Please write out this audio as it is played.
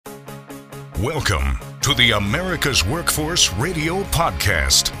Welcome to the America's Workforce Radio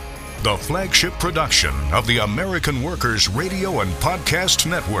Podcast, the flagship production of the American Workers Radio and Podcast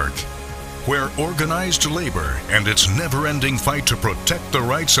Network, where organized labor and its never-ending fight to protect the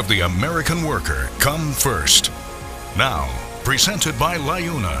rights of the American worker come first. Now, presented by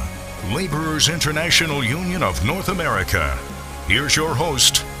LIUNA, Laborers International Union of North America. Here's your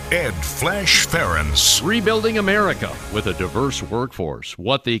host, Ed Flash Ferens. Rebuilding America with a diverse workforce.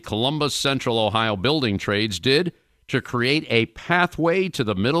 What the Columbus Central Ohio building trades did to create a pathway to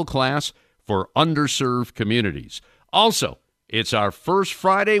the middle class for underserved communities. Also, it's our first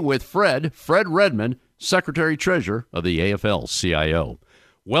Friday with Fred Redmond, Secretary-Treasurer of the AFL-CIO.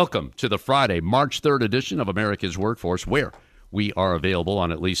 Welcome to the Friday, March 3rd edition of America's Workforce, where we are available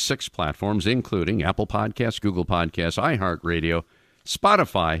on at least 6 platforms, including Apple Podcasts, Google Podcasts, iHeartRadio,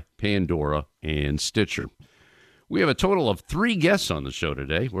 Spotify, Pandora, and Stitcher. We have a total of 3 guests on the show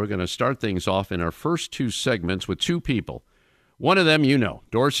today. We're going to start things off in our first 2 segments with 2 people. One of them you know,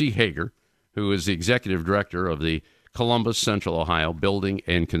 Dorsey Hager, who is the Executive Director of the Columbus Central Ohio Building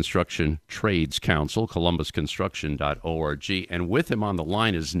and Construction Trades Council, columbusconstruction.org. And with him on the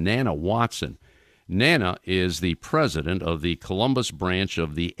line is Nana Watson. Nana is the president of the Columbus branch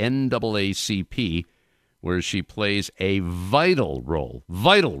of the NAACP, where she plays a vital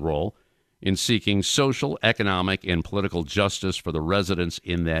role in seeking social, economic, and political justice for the residents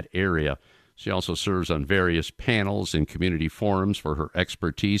in that area. She also serves on various panels and community forums for her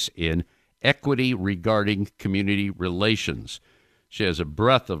expertise in equity regarding community relations. She has a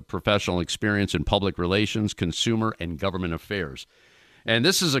breadth of professional experience in public relations, consumer, and government affairs. And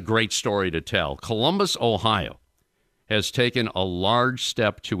this is a great story to tell. Columbus, Ohio, has taken a large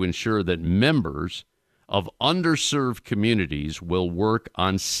step to ensure that members of underserved communities will work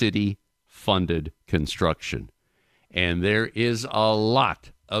on city-funded construction. And there is a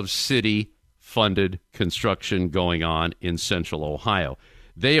lot of city-funded construction going on in Central Ohio.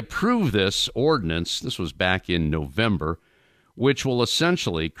 They approved this ordinance, this was back in November, which will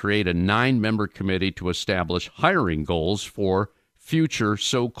essentially create a 9-member committee to establish hiring goals for future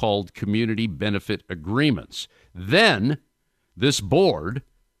so-called community benefit agreements. Then, this board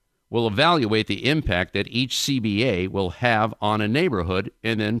will evaluate the impact that each CBA will have on a neighborhood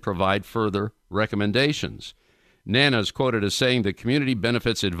and then provide further recommendations. Nana is quoted as saying the Community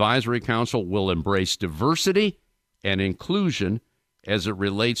Benefits Advisory Council will embrace diversity and inclusion as it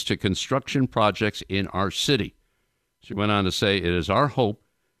relates to construction projects in our city. She went on to say, it is our hope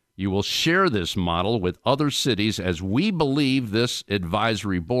you will share this model with other cities as we believe this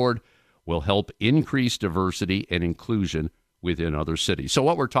advisory board will help increase diversity and inclusion within other cities. So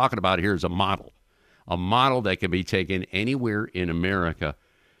what we're talking about here is a model that can be taken anywhere in America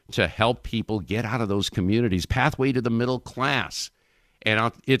to help people get out of those communities, pathway to the middle class.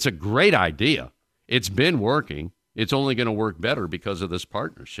 And it's a great idea. It's been working. It's only going to work better because of this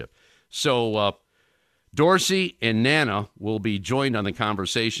partnership. So Dorsey and Nana will be joined on the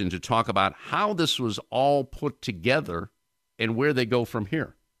conversation to talk about how this was all put together and where they go from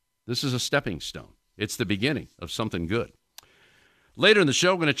here. This is a stepping stone. It's the beginning of something good. Later in the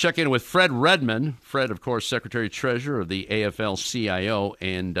show, we're going to check in with Fred Redmond. Fred, of course, Secretary-Treasurer of the AFL-CIO,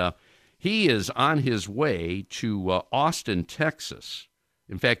 and he is on his way to Austin, Texas.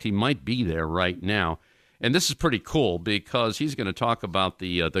 In fact, he might be there right now. And this is pretty cool because he's going to talk about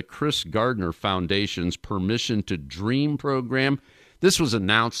the Chris Gardner Foundation's Permission to Dream program. This was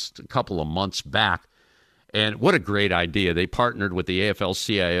announced a couple of months back, and what a great idea. They partnered with the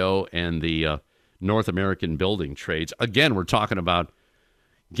AFL-CIO and the North American Building Trades. Again, we're talking about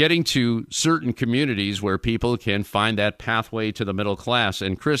getting to certain communities where people can find that pathway to the middle class.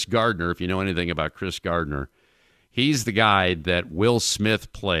 And Chris Gardner, if you know anything about Chris Gardner, he's the guy that Will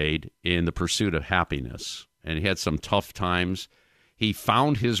Smith played in The Pursuit of Happiness. And he had some tough times. He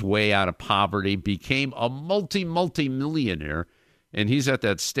found his way out of poverty, became a multi-millionaire, and he's at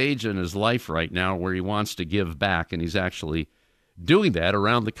that stage in his life right now where he wants to give back, and he's actually doing that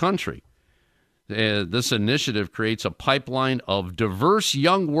around the country. This initiative creates a pipeline of diverse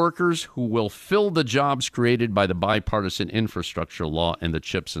young workers who will fill the jobs created by the Bipartisan Infrastructure Law and the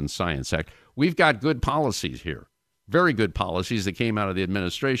CHIPS and Science Act. We've got good policies here, very good policies that came out of the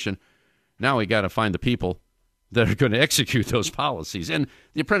administration. Now we got to find the people that are going to execute those policies. And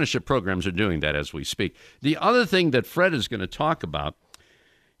the apprenticeship programs are doing that as we speak. The other thing that Fred is going to talk about,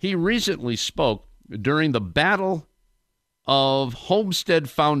 he recently spoke during the Battle of Homestead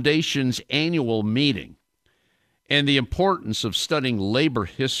Foundation's annual meeting and the importance of studying labor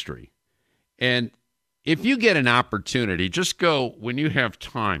history. And if you get an opportunity, just go, when you have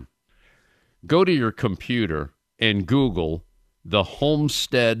time, go to your computer and Google the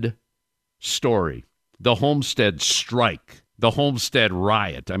Homestead story, the Homestead strike, the Homestead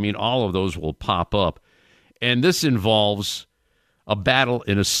riot. I mean, all of those will pop up. And this involves a battle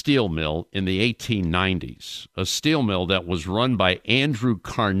in a steel mill in the 1890s, a steel mill that was run by Andrew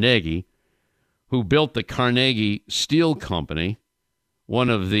Carnegie, who built the Carnegie Steel Company, one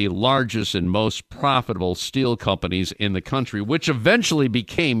of the largest and most profitable steel companies in the country, which eventually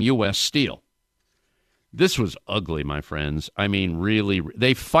became U.S. Steel. This was ugly, my friends. I mean, really,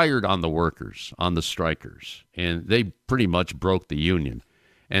 they fired on the workers, on the strikers, and they pretty much broke the union.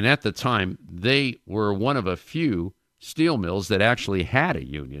 And at the time, they were one of a few steel mills that actually had a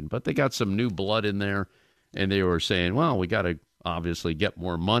union, but they got some new blood in there, and they were saying, well, we got to obviously get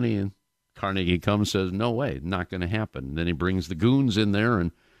more money. And Carnegie comes and says, no way, not going to happen. And then he brings the goons in there,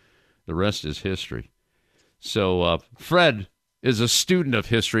 and the rest is history. So Fred is a student of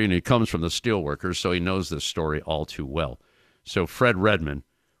history, and he comes from the steelworkers, so he knows this story all too well. So Fred Redmond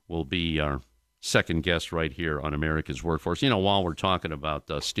will be our second guest right here on America's Workforce. You know, while we're talking about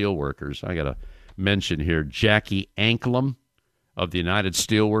steelworkers, I got to mention here Jackie Anklam of the United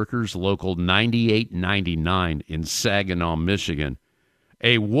Steelworkers, Local 9899 in Saginaw, Michigan.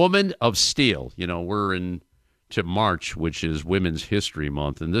 A woman of steel. You know, we're into March, which is Women's History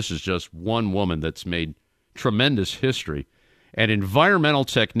Month, and this is just one woman that's made tremendous history. An environmental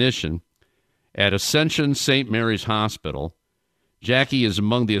technician at Ascension St. Mary's Hospital, Jackie is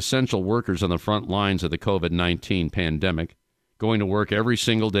among the essential workers on the front lines of the COVID-19 pandemic, going to work every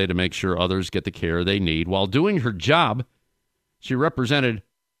single day to make sure others get the care they need. While doing her job, she represented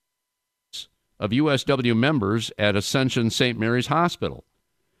of USW members at Ascension St. Mary's Hospital.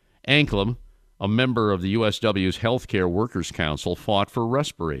 Anklam, a member of the USW's Healthcare Workers Council, fought for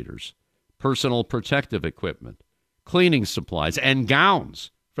respirators, personal protective equipment, cleaning supplies, and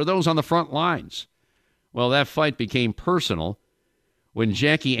gowns for those on the front lines. Well, that fight became personal when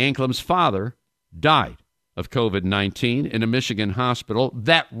Jackie Anklam's father died of COVID-19 in a Michigan hospital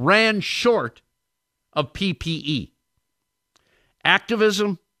that ran short of PPE.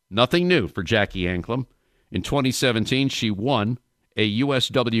 Activism, nothing new for Jackie Anklam. In 2017, she won a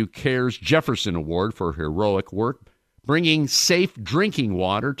USW Cares Jefferson Award for heroic work, bringing safe drinking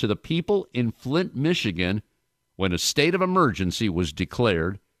water to the people in Flint, Michigan, when a state of emergency was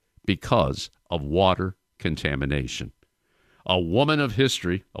declared because of water contamination. A woman of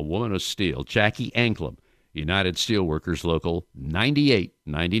history, a woman of steel, Jackie Anklam, United Steelworkers Local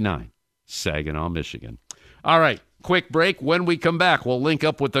 9899, Saginaw, Michigan. All right, quick break. When we come back, we'll link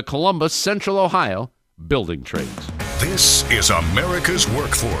up with the Columbus, Central Ohio building trades. This is America's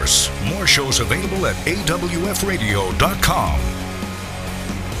Workforce. More shows available at awfradio.com.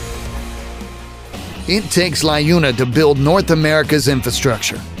 It takes LiUNA to build North America's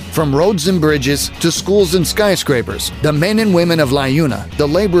infrastructure. From roads and bridges to schools and skyscrapers, the men and women of LiUNA, the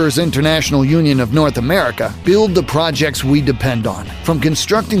Laborers International Union of North America, build the projects we depend on. From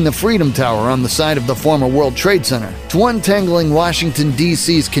constructing the Freedom Tower on the site of the former World Trade Center to untangling Washington,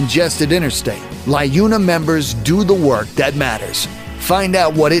 D.C.'s congested interstate, LiUNA members do the work that matters. Find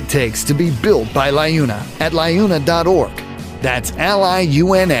out what it takes to be built by LiUNA at liuna.org. That's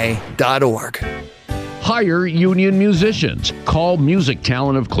liuna.org. Hire union musicians. Call Music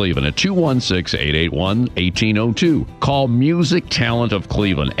Talent of Cleveland at 216-881-1802. Call Music Talent of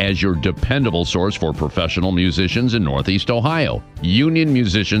Cleveland as your dependable source for professional musicians in Northeast Ohio. Union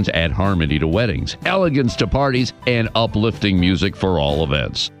musicians add harmony to weddings, elegance to parties, and uplifting music for all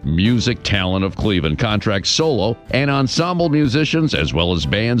events. Music Talent of Cleveland contracts solo and ensemble musicians as well as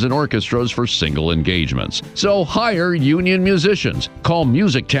bands and orchestras for single engagements. So hire union musicians. Call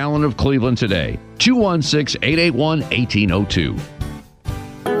Music Talent of Cleveland today. 216-881-1802.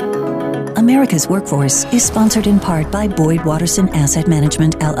 America's Workforce is sponsored in part by Boyd Watterson Asset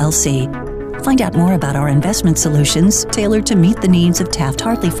Management, LLC. Find out more about our investment solutions tailored to meet the needs of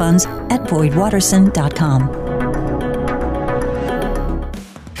Taft-Hartley funds at boydwatterson.com.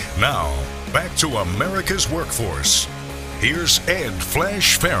 Now, back to America's Workforce. Here's Ed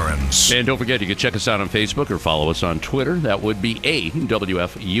Flash Ferens. And don't forget, you can check us out on Facebook or follow us on Twitter. That would be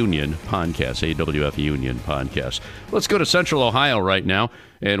AWF Union Podcast, AWF Union Podcast. Let's go to Central Ohio right now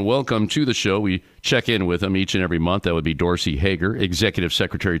and welcome to the show. We check in with them each and every month. That would be Dorsey Hager, Executive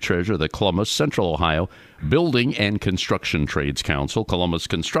Secretary Treasurer of the Columbus, Central Ohio Building and Construction Trades Council,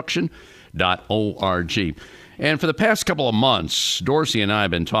 columbusconstruction.org. And for the past couple of months, Dorsey and I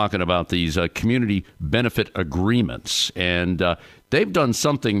have been talking about these community benefit agreements. And they've done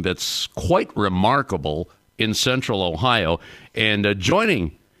something that's quite remarkable in Central Ohio. And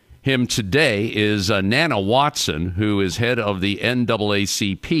joining him today is Nana Watson, who is head of the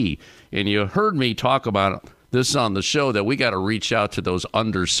NAACP. And you heard me talk about this on the show, that we got to reach out to those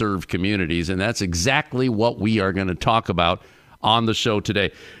underserved communities, and that's exactly what we are going to talk about on the show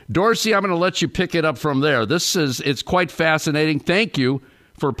today. Dorsey, I'm going to let you pick it up from there. It's quite fascinating. Thank you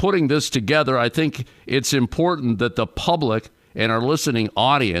for putting this together. I think it's important that the public and our listening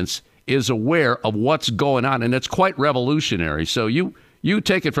audience is aware of what's going on, and it's quite revolutionary. So you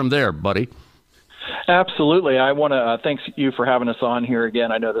take it from there, buddy. Absolutely. I want to thank you for having us on here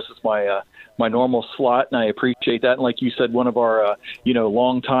again. I know this is my normal slot, and I appreciate that. And like you said, one of our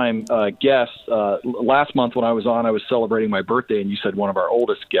longtime guests last month when I was on, I was celebrating my birthday, and you said one of our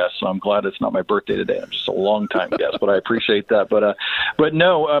oldest guests. So I'm glad it's not my birthday today. I'm just a longtime guest, but I appreciate that. But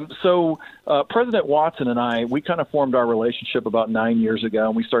no. So President Watson and I, we kind of formed our relationship about 9 years ago,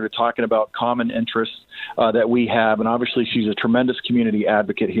 and we started talking about common interests that we have. And obviously, she's a tremendous community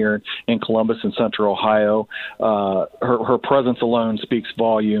advocate here in Columbus and Central Ohio. Her presence alone speaks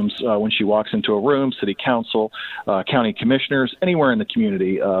volumes when she walks into a room. City Council, county commissioners, anywhere in the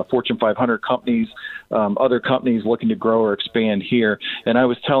community, Fortune 500 companies, other companies looking to grow or expand here. And I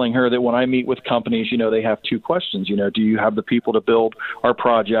was telling her that when I meet with companies, they have two questions. Do you have the people to build our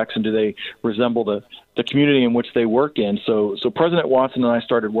projects, and do they resemble the community in which they work in? So President Watson and I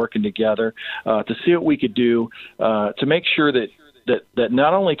started working together to see what we could do to make sure that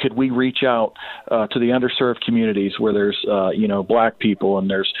not only could we reach out to the underserved communities where there's Black people, and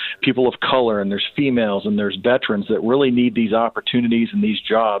there's people of color, and there's females, and there's veterans that really need these opportunities and these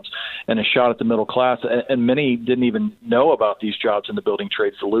jobs and a shot at the middle class. And many didn't even know about these jobs in the building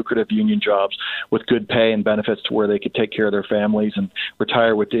trades, the lucrative union jobs with good pay and benefits to where they could take care of their families and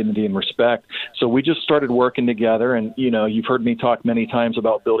retire with dignity and respect. So we just started working together, and you've heard me talk many times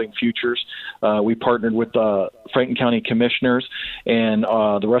about building futures. We partnered with Franklin County commissioners and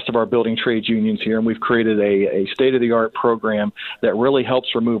the rest of our building trades unions here, and we've created a state-of-the-art program that really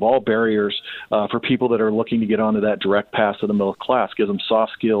helps remove all barriers for people that are looking to get onto that direct path to the middle class, gives them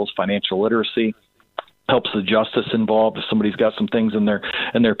soft skills, financial literacy, helps the justice involved if somebody's got some things in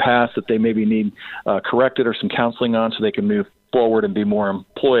their past that they maybe need corrected or some counseling on, so they can move forward and be more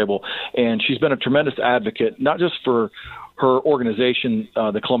employable. And she's been a tremendous advocate, not just for her organization,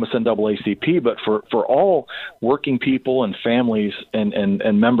 the Columbus NAACP, but for all working people and families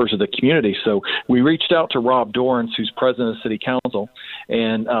and members of the community. So we reached out to Rob Dorrance, who's president of City Council,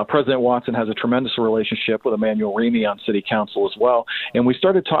 and President Watson has a tremendous relationship with Emmanuel Remy on City Council as well. And we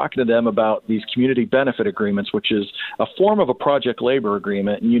started talking to them about these community benefit agreements, which is a form of a project labor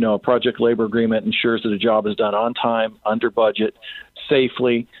agreement. And, a project labor agreement ensures that a job is done on time, under budget,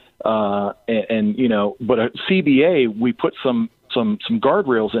 safely. But a CBA, we put some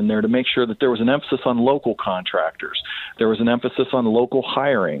guardrails in there to make sure that there was an emphasis on local contractors. There was an emphasis on local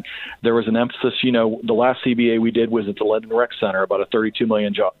hiring. There was an emphasis, the last CBA we did was at the Linden Rec Center, about a $32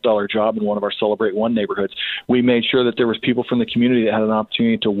 million job in one of our Celebrate One neighborhoods. We made sure that there was people from the community that had an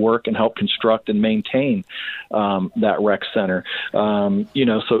opportunity to work and help construct and maintain that rec center. So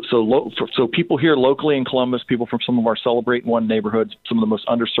people here locally in Columbus, people from some of our Celebrate One neighborhoods, some of the most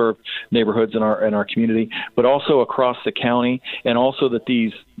underserved neighborhoods in our community, but also across the county. And also that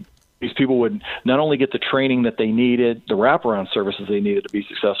these people would not only get the training that they needed, the wraparound services they needed to be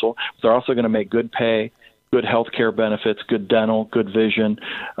successful, but they're also going to make good pay, good health care benefits, good dental, good vision,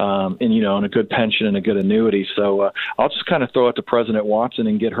 and a good pension and a good annuity. So I'll just kind of throw it to President Watson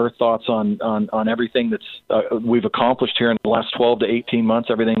and get her thoughts on everything that's we've accomplished here in the last 12 to 18 months,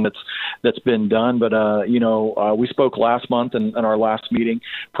 everything that's been done. But we spoke last month in our last meeting.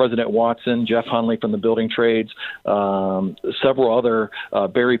 President Watson, Jeff Hunley from the building trades, several other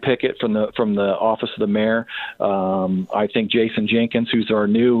Barry Pickett from the office of the mayor. I think Jason Jenkins, who's our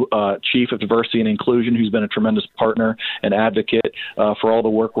new chief of diversity and inclusion, who's been a tremendous partner and advocate for all the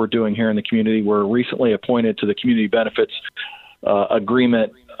work we're doing here in the community. We're recently appointed to the Community Benefits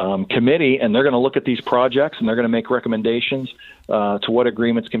Agreement Committee, and they're going to look at these projects and they're going to make recommendations to what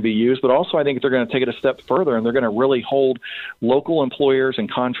agreements can be used. But also I think they're going to take it a step further, and they're going to really hold local employers and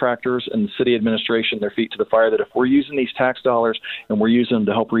contractors and the city administration their feet to the fire, that if we're using these tax dollars and we're using them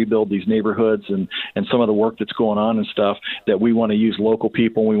to help rebuild these neighborhoods and some of the work that's going on and stuff, that we want to use local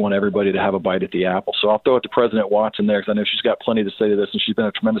people and we want everybody to have a bite at the apple. So I'll throw it to President Watson there, because I know she's got plenty to say to this, and she's been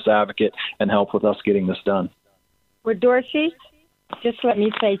a tremendous advocate and help with us getting this done. Well, Dorsey, just let me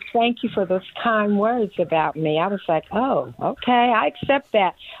say thank you for those kind words about me. I was like, oh, okay, I accept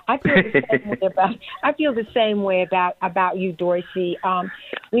that. I feel the same way about you, Dorsey.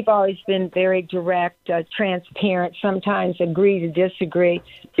 We've always been very direct, transparent, sometimes agree to disagree,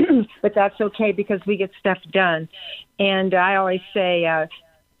 but that's okay because we get stuff done. And I always say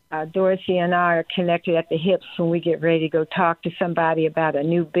Dorsey and I are connected at the hips when we get ready to go talk to somebody about a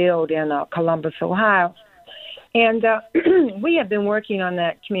new build in Columbus, Ohio. And we have been working on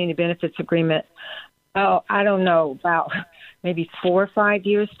that community benefits agreement, I don't know, about maybe 4 or 5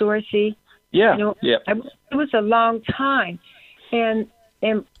 years, Dorsey. Yeah, It was a long time. And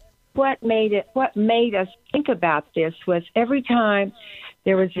what made us think about this was every time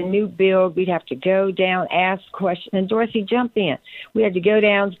there was a new build, we'd have to go down, ask questions. And Dorsey, jump in. We had to go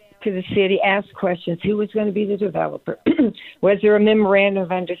down to the city, ask questions. Who was going to be the developer? Was there a memorandum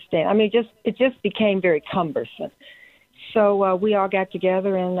of understanding? I mean, it just became very cumbersome. So we all got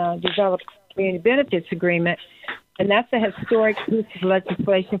together and developed a community benefits agreement. And that's a historic piece of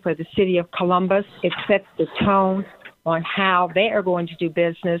legislation for the city of Columbus. It sets the tone on how they are going to do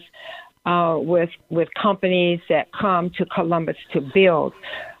business with companies that come to Columbus to build.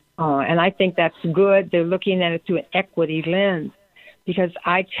 And I think that's good. They're looking at it through an equity lens. Because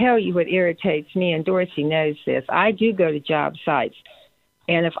I tell you what irritates me, and Dorsey knows this. I do go to job sites.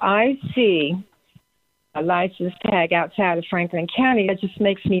 And if I see a license tag outside of Franklin County, that just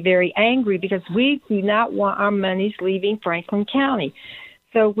makes me very angry because we do not want our monies leaving Franklin County.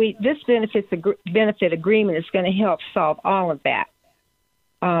 So this benefit agreement is going to help solve all of that.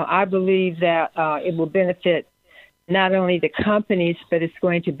 I believe that it will benefit not only the companies, but it's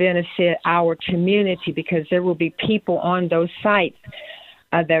going to benefit our community because there will be people on those sites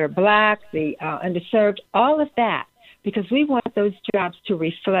that are Black, the underserved, all of that, because we want those jobs to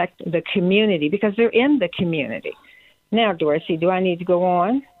reflect the community because they're in the community. Now, Dorsey, do I need to go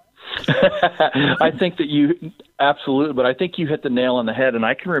on? I think that you absolutely, but I think you hit the nail on the head. And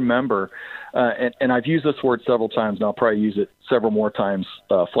I can remember, and I've used this word several times, and I'll probably use it several more times,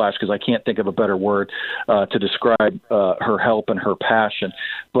 Flash, because I can't think of a better word to describe her help and her passion.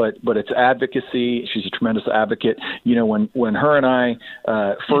 But it's advocacy. She's a tremendous advocate. You know, when her and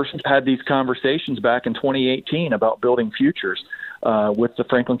I first had these conversations back in 2018 about building futures, with the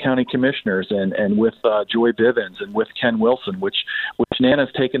Franklin County Commissioners and with Joy Bivens and with Ken Wilson, which Nana's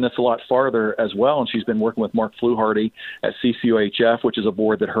taken this a lot farther as well, and she's been working with Mark Fluharty at CCOHF, which is a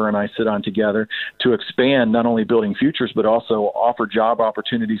board that her and I sit on together to expand not only building futures but also offer job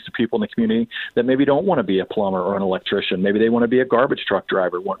opportunities to people in the community that maybe don't want to be a plumber or an electrician. Maybe they want to be a garbage truck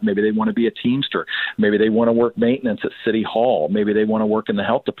driver. Maybe they want to be a Teamster. Maybe they want to work maintenance at City Hall. Maybe they want to work in the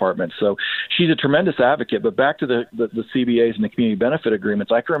health department. So she's a tremendous advocate. But back to the CBAs and the community benefit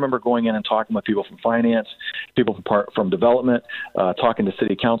agreements, I can remember going in and talking with people from finance, people from development, talking to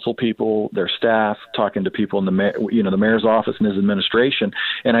city council people, their staff, talking to people in the mayor's office and his administration.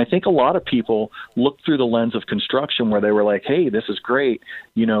 And I think a lot of people looked through the lens of construction where they were like, hey, this is great.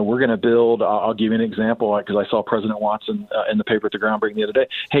 You know, we're going to build, I'll give you an example because I saw President Watson in the paper at the groundbreaking the other day.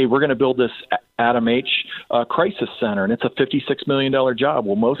 Hey, we're going to build this Adam H. Crisis Center, and it's a $56 million job.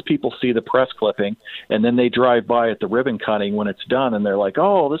 Well, most people see the press clipping, and then they drive by at the ribbon cutting when it's done, and they're like,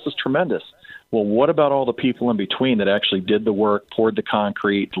 oh, this is tremendous. Well, what about all the people in between that actually did the work, poured the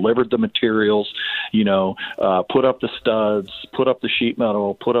concrete, delivered the materials, put up the studs, put up the sheet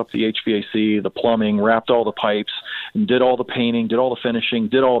metal, put up the HVAC, the plumbing, wrapped all the pipes, and did all the painting, did all the finishing,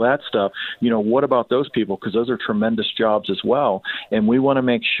 did all that stuff? What about those people? Because those are tremendous jobs as well. And we want to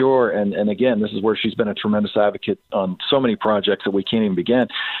make sure, and again, this is where she's been a tremendous advocate on so many projects that we can't even begin.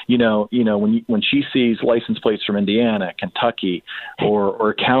 When she sees license plates from Indiana, Kentucky,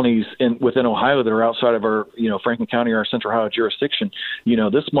 or counties within Ohio that are outside of our, Franklin County or our Central Ohio jurisdiction,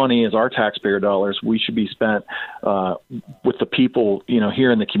 this money is our taxpayer dollars. We should be spent with the people,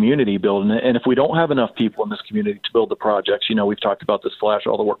 here in the community building it. And if we don't have enough people in this community to build the projects, we've talked about this, Flash,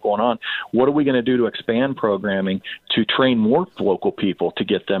 all the work going on. What are we going to do to expand programming to train more local people to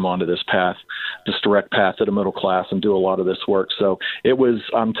get them onto this path, this direct path to the middle class, and do a lot of this work? So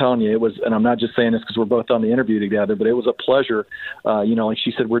I'm telling you, and I'm not just saying this because we're both on the interview together, but it was a pleasure. Like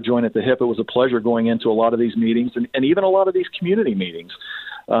she said, we're joined at the hip. It was a pleasure going into a lot of these meetings and even a lot of these community meetings,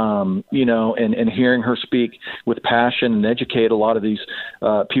 and hearing her speak with passion and educate a lot of these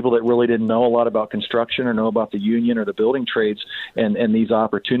people that really didn't know a lot about construction or know about the union or the building trades and these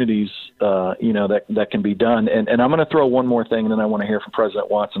opportunities, that can be done. And I'm going to throw one more thing, and then I want to hear from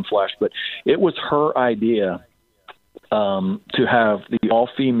President Watson, Flash, but it was her idea to have the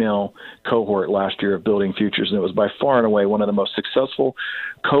all-female cohort last year of Building Futures, and it was by far and away one of the most successful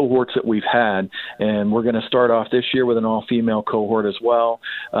cohorts that we've had, and we're going to start off this year with an all-female cohort as well.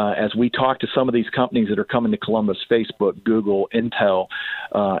 As we talk to some of these companies that are coming to Columbus, Facebook, Google, Intel,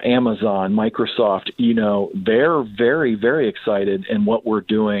 Amazon, Microsoft, they're very, very excited in what we're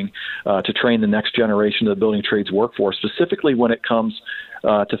doing to train the next generation of the building trades workforce, specifically when it comes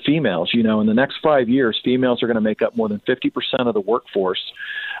to females. In the next 5 years, females are going to make up more than 50% of the workforce.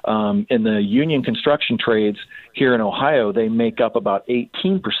 In the union construction trades here in Ohio, they make up about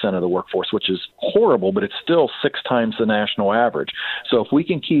 18% of the workforce, which is horrible, but it's still 6 times the national average. So if we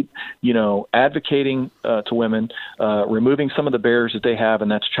can keep, advocating to women, removing some of the barriers that they have, and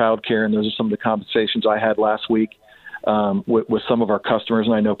that's child care, and those are some of the conversations I had last week with some of our customers,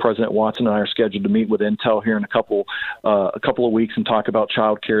 and I know President Watson and I are scheduled to meet with Intel here in a couple of weeks and talk about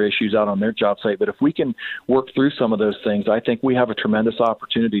child care issues out on their job site. But if we can work through some of those things, I think we have a tremendous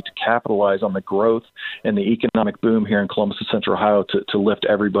opportunity to capitalize on the growth and the economic boom here in Columbus and Central Ohio to lift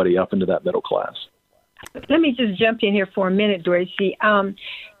everybody up into that middle class. Let me just jump in here for a minute, Dorsey.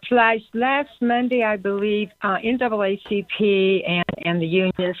 Last Monday, I believe, NAACP and the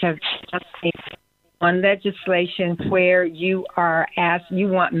unions have on legislation where you are asked, you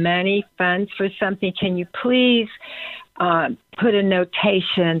want funds for something. Can you please put a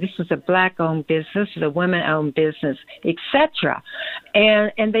notation? This was a black-owned business, this was a women-owned business, etc.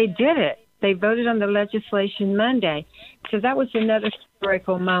 And they did it. They voted on the legislation Monday. So that was another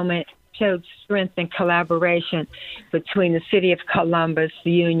historical moment. Showed strength and collaboration between the city of Columbus,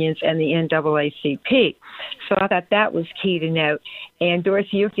 the unions, and the NAACP. So I thought that was key to note. And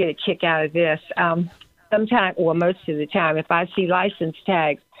Dorsey, you'll get a kick out of this. Sometimes, well, most of the time, if I see license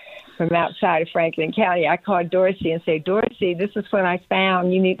tags from outside of Franklin County, I call Dorsey and say, Dorsey, this is what I found.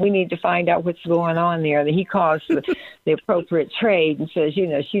 We need to find out what's going on there. And he calls the appropriate trade and says,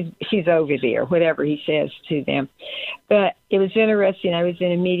 she's over there, whatever he says to them. But it was interesting. I was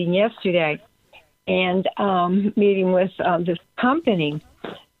in a meeting yesterday and meeting with this company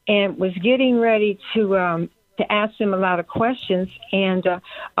and was getting ready to ask them a lot of questions. And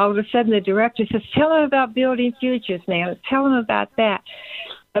all of a sudden the director says, tell them about Building Futures, man. Tell them about that.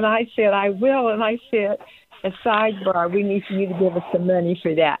 And I said, I will. And I said, a sidebar, we need for you to give us some money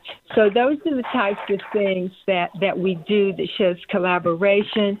for that. So those are the types of things that we do that shows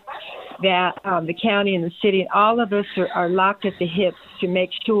collaboration, that the county and the city and all of us are locked at the hips to make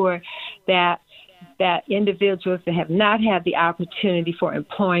sure that individuals that have not had the opportunity for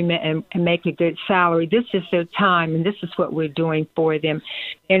employment and make a good salary, this is their time, and this is what we're doing for them.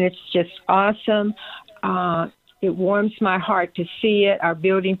 And it's just awesome. It warms my heart to see it. Our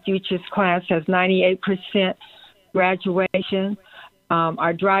Building Futures class has 98% graduation.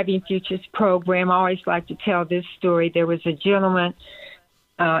 Our Driving Futures program, I always like to tell this story. There was a gentleman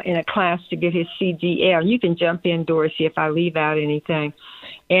in a class to get his CDL. You can jump in, Dorsey, if I leave out anything.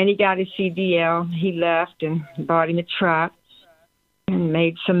 And he got his CDL. He left and bought him a truck and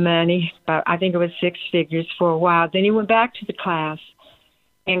made some money. I think it was 6 figures for a while. Then he went back to the class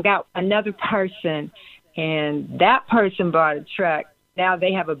and got another person, and that person bought a truck. Now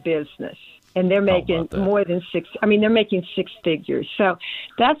they have a business, and they're making more than 6. I mean, they're making 6 figures. So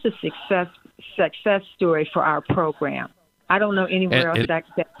that's a success story for our program. I don't know anywhere else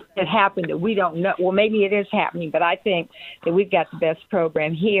that happened that we don't know. Well, maybe it is happening, but I think that we've got the best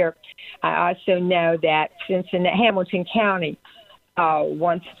program here. I also know that since Hamilton County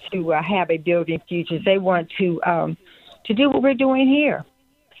wants to have a Building Futures, they want to do what we're doing here.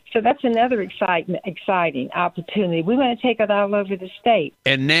 So that's another exciting opportunity. We want to take it all over the state.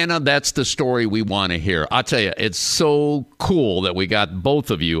 And, Nana, that's the story we want to hear. I'll tell you, it's so cool that we got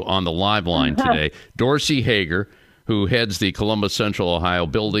both of you on the live line today. Dorsey Hager, who heads the Columbus Central Ohio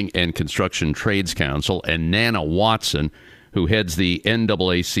Building and Construction Trades Council, and Nana Watson, who heads the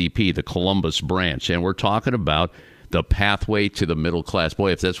NAACP, the Columbus branch. And we're talking about the pathway to the middle class.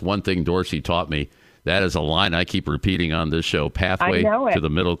 Boy, if that's one thing Dorsey taught me, that is a line I keep repeating on this show, pathway to the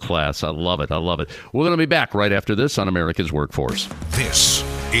middle class. I love it. I love it. We're going to be back right after this on America's Workforce. This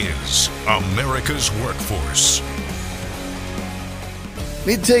is America's Workforce.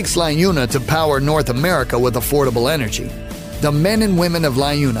 It takes LiUNA to power North America with affordable energy. The men and women of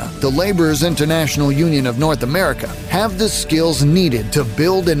LiUNA, the Laborers International Union of North America, have the skills needed to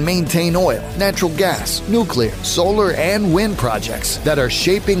build and maintain oil, natural gas, nuclear, solar, and wind projects that are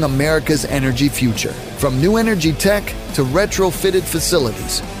shaping America's energy future. From new energy tech to retrofitted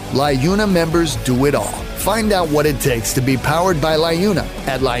facilities, LiUNA members do it all. Find out what it takes to be powered by LiUNA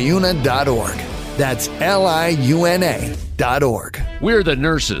at liuna.org. That's LIUNA.org. We're the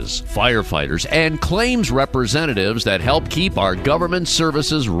nurses, firefighters, and claims representatives that help keep our government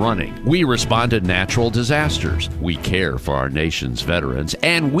services running. We respond to natural disasters. We care for our nation's veterans,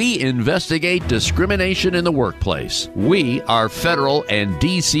 and we investigate discrimination in the workplace. We are federal and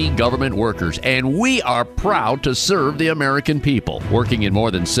D.C. government workers, and we are proud to serve the American people. Working in more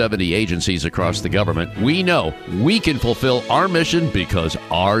than 70 agencies across the government, we know we can fulfill our mission because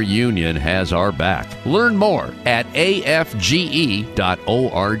our union has our back. Learn more at afge.org.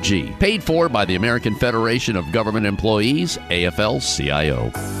 Paid for by the American Federation of Government Employees,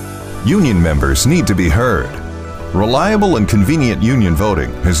 AFL-CIO. Union members need to be heard. Reliable and convenient union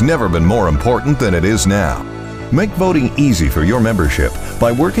voting has never been more important than it is now. Make voting easy for your membership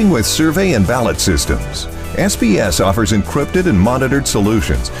by working with survey and ballot systems. SPS offers encrypted and monitored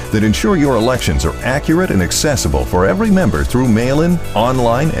solutions that ensure your elections are accurate and accessible for every member through mail-in,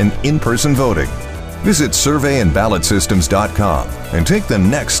 online, and in-person voting. Visit surveyandballotsystems.com and take the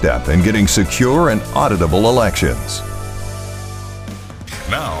next step in getting secure and auditable elections.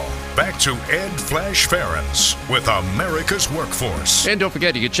 Now, back to Ed Flash Ferenc with America's Workforce. And don't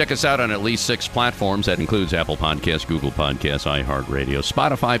forget, you can check us out on at least 6 platforms. That includes Apple Podcasts, Google Podcasts, iHeartRadio,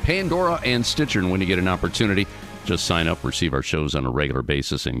 Spotify, Pandora, and Stitcher. And when you get an opportunity, just sign up, receive our shows on a regular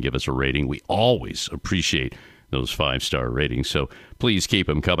basis, and give us a rating. We always appreciate those 5-star ratings, so please keep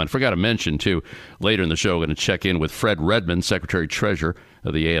them coming. Forgot to mention, too, later in the show, we're going to check in with Fred Redmond, Secretary-Treasurer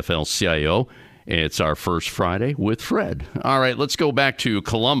of the AFL-CIO. It's our first Friday with Fred. All right, let's go back to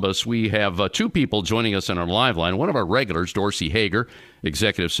Columbus. We have 2 people joining us on our live line. One of our regulars, Dorsey Hager,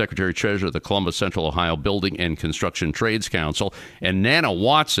 Executive Secretary-Treasurer of the Columbus Central Ohio Building and Construction Trades Council, and Nana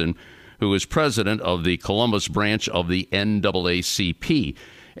Watson, who is president of the Columbus branch of the NAACP.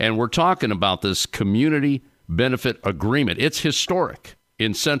 And we're talking about this community benefit agreement. It's historic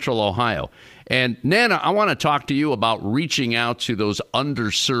in Central Ohio. And Nana, I want to talk to you about reaching out to those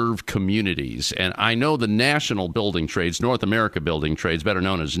underserved communities. And I know the National Building Trades, North America Building Trades, better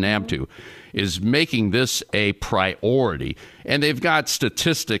known as NABTU, is making this a priority. And they've got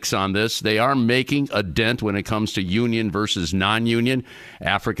statistics on this. They are making a dent when it comes to union versus non-union,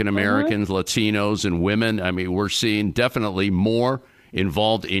 African Americans, Latinos, and women. I mean, we're seeing definitely more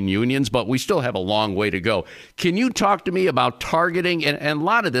involved in unions, but we still have a long way to go. Can you talk to me about targeting and a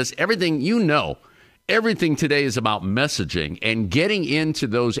lot of this, everything everything today is about messaging and getting into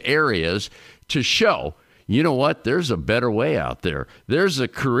those areas to show, you know what, there's a better way out there. There's a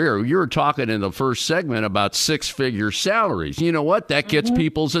career. You were talking in the first segment about 6-figure salaries. You know what, that gets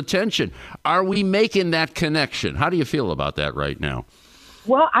people's attention. Are we making that connection? How do you feel about that right now?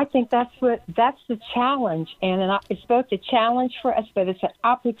 Well, I think that's the challenge, and it's both a challenge for us, but it's an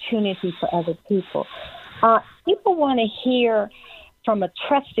opportunity for other people. People want to hear from a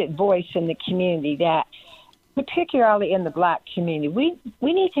trusted voice in the community, that, particularly in the Black community, we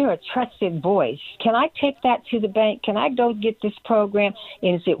need to hear a trusted voice. Can I take that to the bank? Can I go get this program?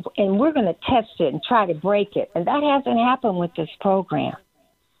 And we're going to test it and try to break it, and that hasn't happened with this program.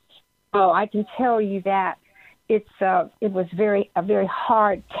 Oh, I can tell you that. It was a very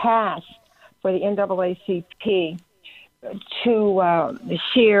hard task for the NAACP to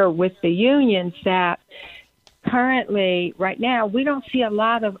share with the unions that currently, right now, we don't see a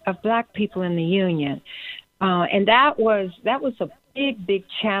lot of Black people in the union, and that was a big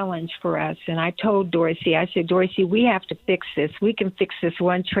challenge for us. And I told Dorsey, I said, Dorsey, we have to fix this. We can fix this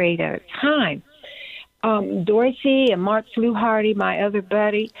one trade at a time. Dorsey and Mark Fluharty, my other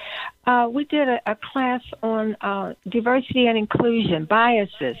buddy, we did a class on diversity and inclusion,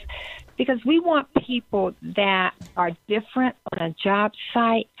 biases, because we want people that are different on a job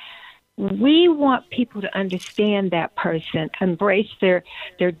site. We want people to understand that person, embrace their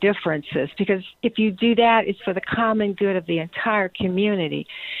differences, because if you do that, it's for the common good of the entire community.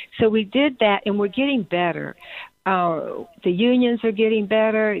 So we did that, and we're getting better. The unions are getting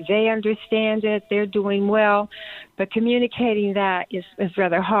better. They understand it. They're doing well. But communicating that is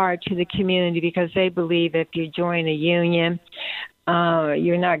rather hard to the community, because they believe if you join a union,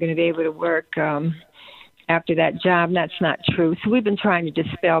 you're not going to be able to work after that job. And that's not true. So we've been trying to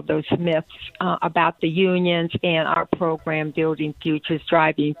dispel those myths about the unions and our program, Building Futures,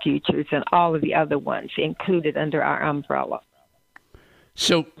 Driving Futures, and all of the other ones included under our umbrella.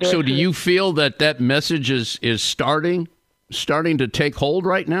 So do you feel that message is starting to take hold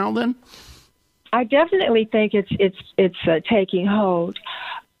right now then? I definitely think it's taking hold.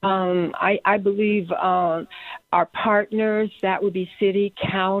 I believe our partners, that would be city,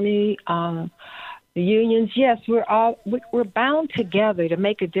 county, the unions, yes, we're bound together to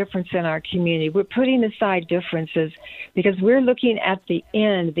make a difference in our community. We're putting aside differences because we're looking at the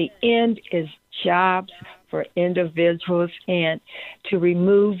end. The end is jobs for individuals and to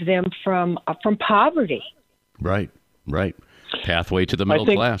remove them from poverty. Right. Pathway to the middle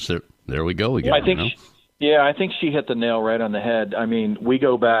class. There we go again. I think she hit the nail right on the head. I mean, we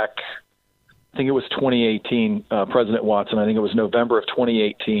go back, I think it was 2018, President Watson, I think it was November of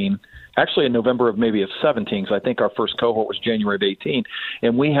 2018, actually in November of 17, because I think our first cohort was January of 18,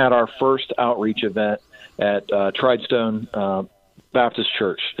 and we had our first outreach event at Tridestone Baptist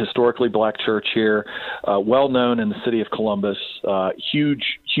Church, historically black church here, well known in the city of Columbus,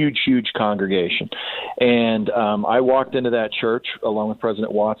 huge congregation. And I walked into that church along with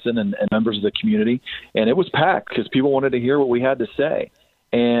President Watson and members of the community, and it was packed because people wanted to hear what we had to say.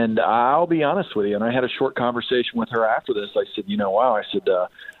 And I'll be honest with you, and I had a short conversation with her after this. I said, wow,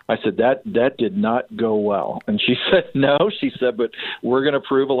 I said that did not go well. And she said, no, she said, but we're going to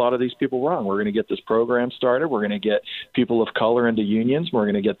prove a lot of these people wrong. We're going to get this program started. We're going to get people of color into unions. We're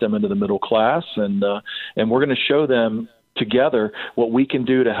going to get them into the middle class, and we're going to show them together what we can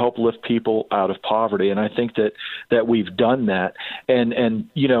do to help lift people out of poverty. And I think that we've done that. And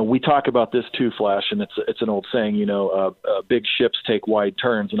we talk about this too, Flash, and it's an old saying, big ships take wide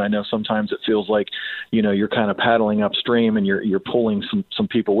turns. And I know sometimes it feels like, you're kind of paddling upstream and you're pulling some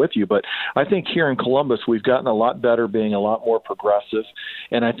people with you. But I think here in Columbus, we've gotten a lot better, being a lot more progressive.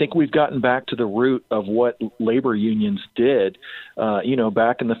 And I think we've gotten back to the root of what labor unions did,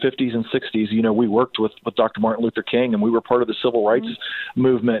 back in the 50s and 60s. We worked with Dr. Martin Luther King, and we were part of the civil rights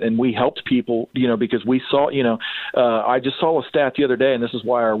movement, and we helped people, because we saw, I just saw a stat the other day, and this is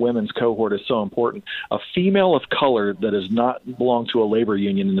why our women's cohort is so important. A female of color that does not belong to a labor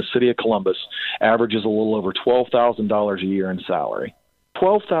union in the city of Columbus averages a little over $12,000 a year in salary.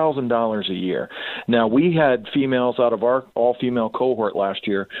 $12,000 a year. Now, we had females out of our all-female cohort last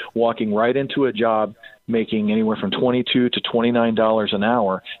year walking right into a job making anywhere from $22 to $29 an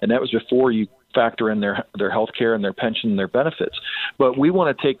hour, and that was before you factor in their health care and their pension and their benefits. But we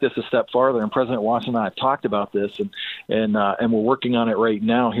want to take this a step farther, and President Watson and I have talked about this, and we're working on it right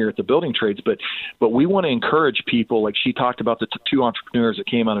now here at the Building Trades. But we want to encourage people, like she talked about the two entrepreneurs that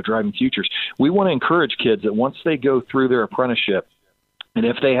came out of Driving Futures. We want to encourage kids that once they go through their apprenticeship, and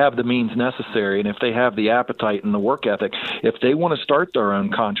if they have the means necessary, and if they have the appetite and the work ethic, if they want to start their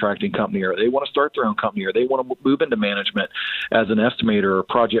own contracting company, or they want to start their own company, or they want to move into management as an estimator or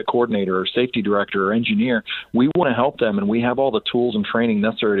project coordinator or safety director or engineer, we want to help them, and we have all the tools and training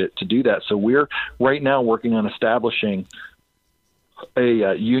necessary to do that. So we're right now working on establishing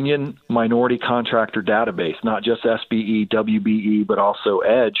a union minority contractor database, not just SBE, WBE, but also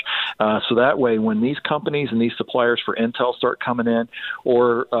EDGE. So that way, when these companies and these suppliers for Intel start coming in,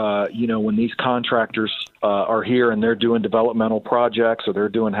 or, when these contractors are here and they're doing developmental projects, or they're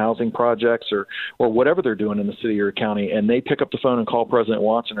doing housing projects, or whatever they're doing in the city or county, and they pick up the phone and call President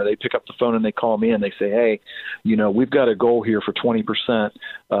Watson, or they pick up the phone and they call me and they say, hey, we've got a goal here for 20%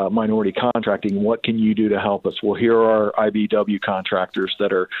 minority contracting. What can you do to help us? Well, here are IBW contractors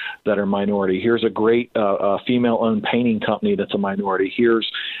that are minority. Here's a great female-owned painting company that's a minority. Here's,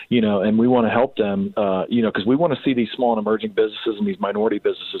 and we want to help them, because we want to see these small and emerging businesses and these minority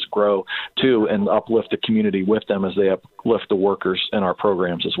businesses grow too, and uplift the community with them as they uplift the workers in our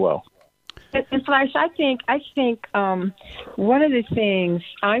programs as well. And Flash, I think one of the things,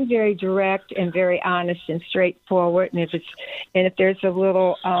 I'm very direct and very honest and straightforward. And if there's a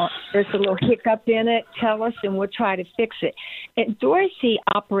little hiccup in it, tell us and we'll try to fix it. And Dorsey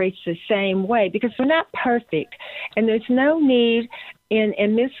operates the same way, because we're not perfect, and there's no need in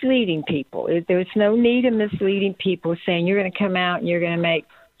misleading people. There's no need in misleading people saying you're going to come out and you're going to make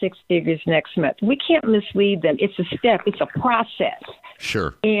six figures next month. We can't mislead them. It's a step. It's a process.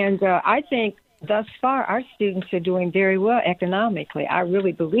 Sure. And I think thus far our students are doing very well economically. I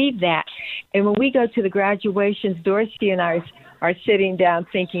really believe that. And when we go to the graduations, Dorsey and I are sitting down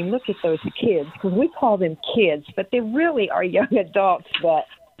thinking, look at those kids, because we call them kids, but they really are young adults, but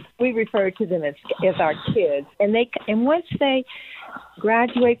we refer to them as our kids. And once they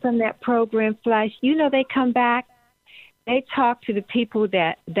graduate from that program, Flash, they come back. They talk to the people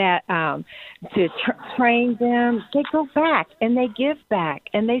that train them. They go back and they give back,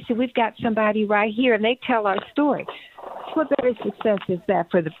 and they say, "We've got somebody right here," and they tell our story. What better success is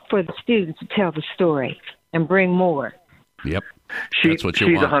that for the students to tell the story and bring more? Yep, that's what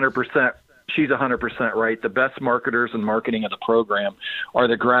you want. 100%. She's 100% right. The best marketers and marketing of the program are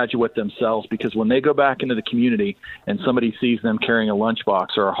the graduate themselves, because when they go back into the community and somebody sees them carrying a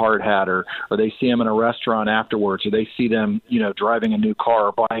lunchbox or a hard hat, or they see them in a restaurant afterwards, or they see them, driving a new car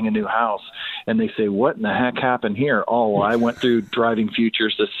or buying a new house, and they say, what in the heck happened here? Oh, well, I went through Driving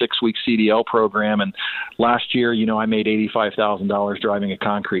Futures, the 6-week CDL program, and last year, I made $85,000 driving a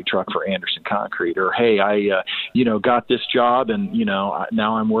concrete truck for Anderson Concrete. Or, hey, I, got this job, and,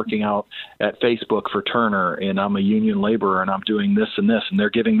 now I'm working out at Facebook for Turner, and I'm a union laborer, and I'm doing this and this, and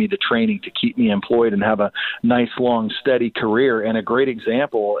they're giving me the training to keep me employed and have a nice, long, steady career. And a great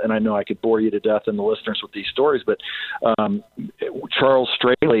example, and I know I could bore you to death and the listeners with these stories, but Charles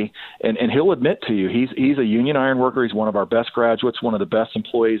Straley, and he'll he'll admit to you, he's a union iron worker. He's one of our best graduates, one of the best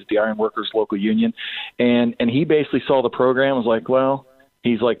employees at the Iron Workers local union. And he basically saw the program and was like, well,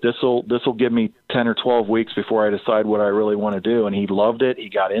 he's like, this'll give me 10 or 12 weeks before I decide what I really want to do. And he loved it. He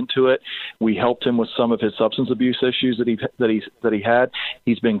got into it. We helped him with some of his substance abuse issues that he had.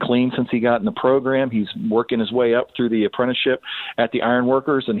 He's been clean since he got in the program. He's working his way up through the apprenticeship at the Iron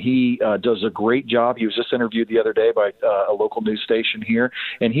Workers, and he does a great job. He was just interviewed the other day by a local news station here,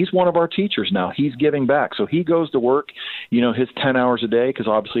 and he's one of our teachers now. He's giving back. So he goes to work, his 10 hours a day, because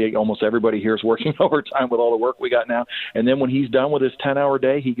obviously almost everybody here is working overtime with all the work we got now. And then when he's done with his 10-hour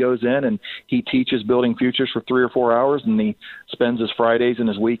day, he goes in and he teaches building futures for 3 or 4 hours, and he spends his Fridays and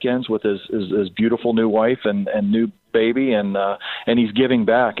his weekends with his beautiful new wife and new baby, and he's giving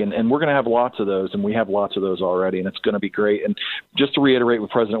back, and we're going to have lots of those, and we have lots of those already, and it's going to be great. And just to reiterate what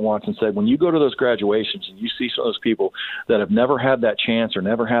President Watson said, when you go to those graduations and you see some of those people that have never had that chance or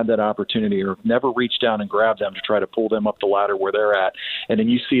never had that opportunity or never reached down and grabbed them to try to pull them up the ladder where they're at, and then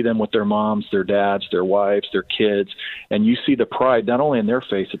you see them with their moms, their dads, their wives, their kids, and you see the pride not only in their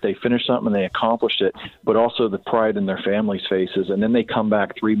face that they finished something and they accomplished it, but also the pride in their families' faces, and then they come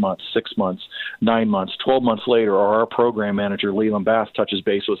back 3 months, 6 months, 9 months, 12 months later, or our program manager, Leland Bass, touches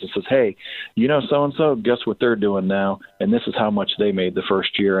base with us and says, hey, so-and-so, guess what they're doing now? And this is how much they made the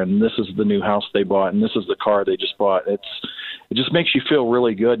first year, and this is the new house they bought, and this is the car they just bought. It just makes you feel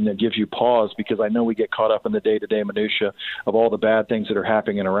really good, and it gives you pause, because I know we get caught up in the day-to-day minutia of all the bad things that are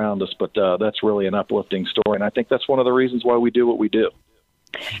happening around us, but that's really an uplifting story, and I think that's one of the reasons why we do what we do.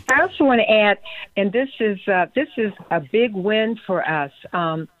 I also want to add, and this is a big win for us.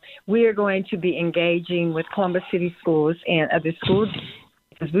 We are going to be engaging with Columbus City Schools and other schools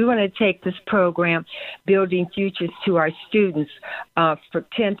because we want to take this program, Building Futures, to our students for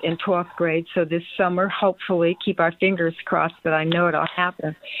 10th and 12th grade. So this summer, hopefully, keep our fingers crossed, but I know it'll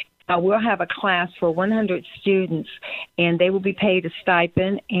happen. We'll have a class for 100 students, and they will be paid a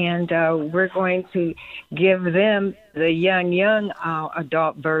stipend, and we're going to give them the young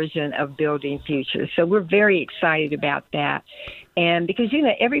adult version of Building Futures. So we're very excited about that. And because,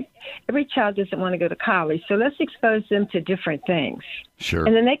 every child doesn't want to go to college, so let's expose them to different things. Sure.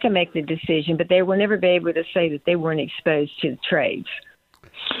 And then they can make the decision, but they will never be able to say that they weren't exposed to the trades.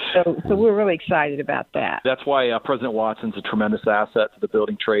 So we're really excited about that. That's why President Watson's a tremendous asset to the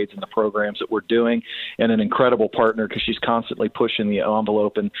building trades and the programs that we're doing, and an incredible partner, because she's constantly pushing the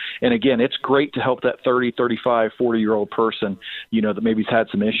envelope. And again, it's great to help that 30, 35, 40-year-old person, that maybe has had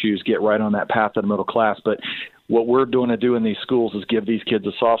some issues, get right on that path to the middle class. But what we're doing in these schools is give these kids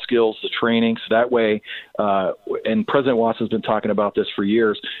the soft skills, the training, so that way, and President Watson's been talking about this for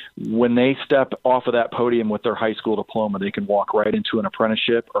years, when they step off of that podium with their high school diploma, they can walk right into an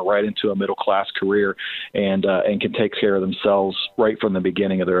apprenticeship or right into a middle-class career and can take care of themselves right from the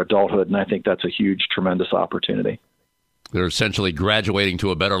beginning of their adulthood, and I think that's a huge, tremendous opportunity. They're essentially graduating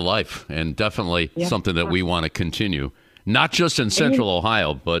to a better life, and definitely something that we want to continue, not just in Central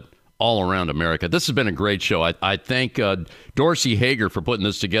Ohio, but all around America. This has been a great show. I thank Dorsey Hager for putting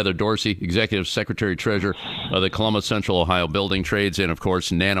this together. Dorsey, Executive Secretary Treasurer of the Columbus Central Ohio Building Trades, and of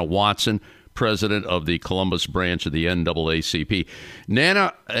course Nana Watson, President of the Columbus branch of the NAACP.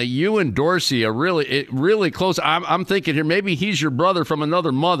 Nana, you and Dorsey are really close. I'm thinking here, maybe he's your brother from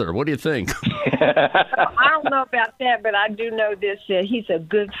another mother. What do you think? I don't know about that, but I do know this. He's a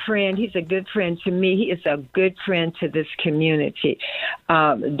good friend. He's a good friend to me. He is a good friend to this community.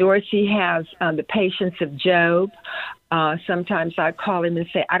 Dorsey has the patience of Job. Sometimes I call him and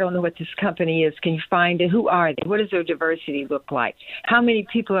say, I don't know what this company is. Can you find it? Who are they? What does their diversity look like? How many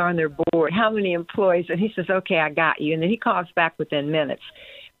people are on their board? How many employees? And he says, okay, I got you. And then he calls back within minutes.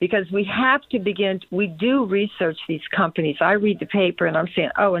 Because we have to we do research these companies. I read the paper and I'm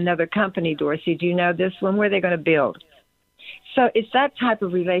saying, oh, another company, Dorsey. Do you know this one? Where are they going to build? So it's that type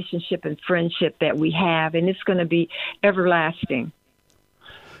of relationship and friendship that we have, and it's going to be everlasting.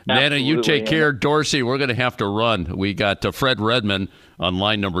 Nana, you take care. Dorsey, we're going to have to run. We got Fred Redmond on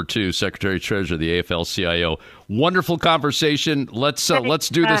line number 2, Secretary-Treasurer of the AFL-CIO. Wonderful conversation. Let's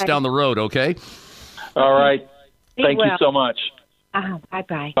do this down the road, okay? All right. Thank you so much.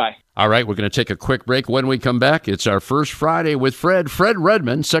 Bye-bye. Bye. All right, we're going to take a quick break. When we come back, it's our first Friday with Fred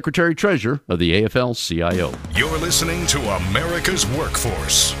Redmond, Secretary-Treasurer of the AFL-CIO. You're listening to America's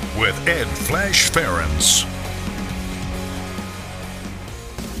Workforce with Ed Flash Ferens.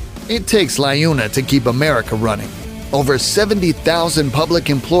 It takes LIUNA to keep America running. Over 70,000 public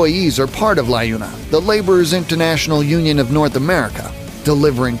employees are part of LIUNA, the Laborers International Union of North America.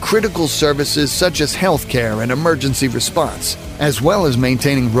 delivering critical services such as healthcare and emergency response, as well as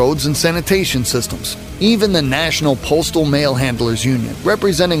maintaining roads and sanitation systems. Even the National Postal Mail Handlers Union,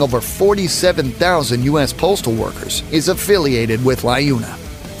 representing over 47,000 U.S. postal workers, is affiliated with LIUNA.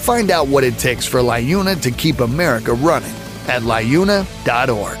 Find out what it takes for LIUNA to keep America running at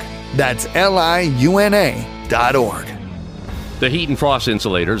LIUNA.org. That's LIUNA.org. The Heat and Frost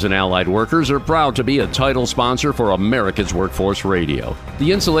Insulators and Allied Workers are proud to be a title sponsor for America's Workforce Radio.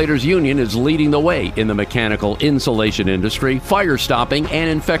 The Insulators Union is leading the way in the mechanical insulation industry, fire stopping, and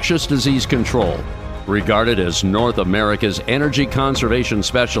infectious disease control. Regarded as North America's energy conservation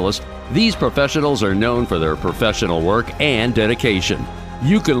specialists, these professionals are known for their professional work and dedication.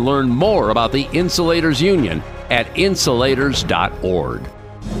 You can learn more about the Insulators Union at insulators.org.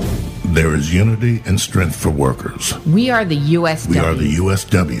 There is unity and strength for workers. We are the USW. We are the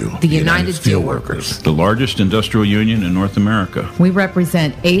USW. The United Steelworkers. The largest industrial union in North America. We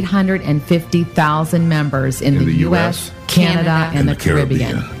represent 850,000 members in the U.S., Canada, and the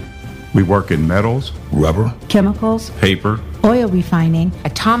Caribbean. We work in metals, rubber, chemicals, paper, oil refining,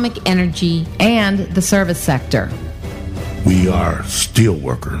 atomic energy, and the service sector. We are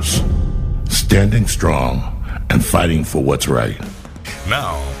steelworkers, standing strong and fighting for what's right.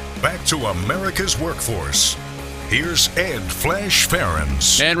 Now, back to America's Workforce. Here's Ed Flash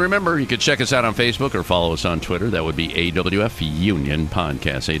Ferens. And remember, you can check us out on Facebook or follow us on Twitter. That would be AWF Union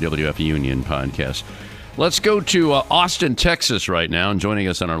Podcast. AWF Union Podcast. Let's go to Austin, Texas right now. And joining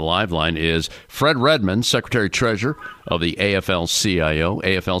us on our live line is Fred Redmond, Secretary-Treasurer of the AFL-CIO.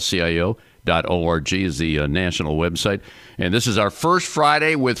 AFL-CIO.org is the national website. And this is our first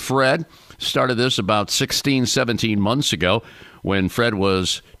Friday with Fred. Started this about 16, 17 months ago when Fred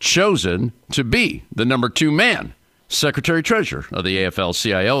was chosen to be the number 2 man, Secretary-Treasurer of the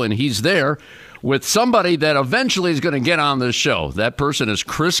AFL-CIO, and he's there with somebody that eventually is going to get on this show. That person is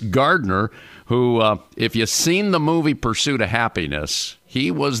Chris Gardner, who, if you've seen the movie Pursuit of Happiness,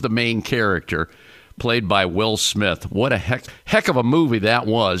 he was the main character, played by Will Smith. What a heck of a movie that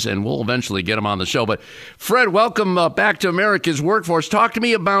was, and we'll eventually get him on the show. But Fred, welcome back to America's Workforce. Talk to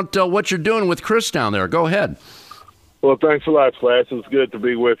me about what you're doing with Chris down there. Go ahead. Well, thanks a lot, Flash. It's good to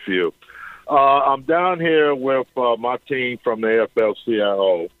be with you. I'm down here with my team from the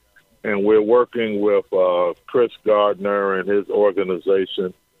AFL-CIO, and we're working with Chris Gardner and his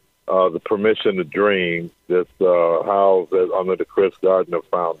organization, the Permission to Dream, that's housed under the Chris Gardner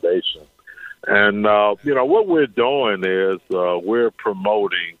Foundation. And, what we're doing is we're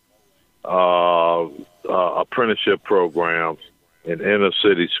promoting apprenticeship programs in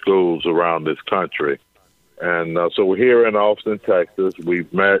inner-city schools around this country. And so we're here in Austin, Texas.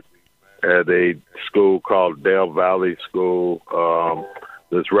 We've met at a school called Dale Valley School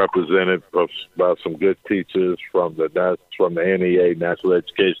that's represented by some good teachers from the NEA, National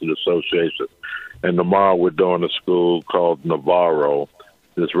Education Association. And tomorrow we're doing a school called Navarro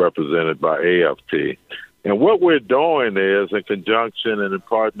that's represented by AFT. And what we're doing is, in conjunction and in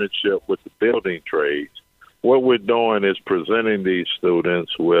partnership with the building trades, what we're doing is presenting these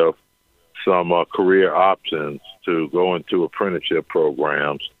students with some career options to go into apprenticeship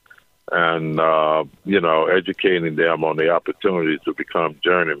programs and, educating them on the opportunities to become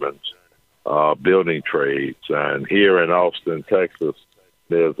journeymen, building trades. And here in Austin, Texas,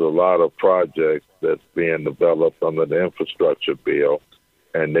 there's a lot of projects that's being developed under the infrastructure bill,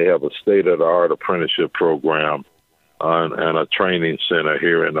 and they have a state-of-the-art apprenticeship program and a training center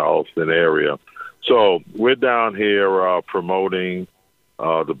here in the Austin area. So we're down here promoting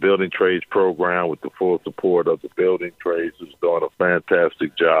the building trades program with the full support of the building trades, who's doing a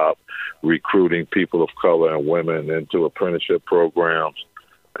fantastic job recruiting people of color and women into apprenticeship programs.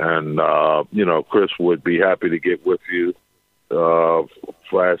 And, Chris would be happy to get with you,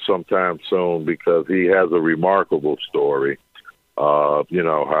 Flash, sometime soon, because he has a remarkable story. How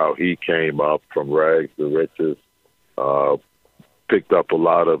he came up from rags to riches, picked up a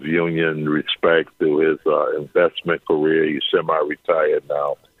lot of union respect through his investment career. He's semi-retired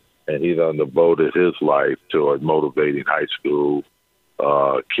now, and he done devoted his life to motivating high school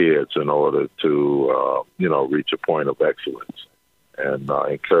kids in order to, reach a point of excellence and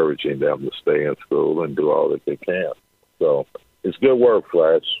encouraging them to stay in school and do all that they can. So it's good work,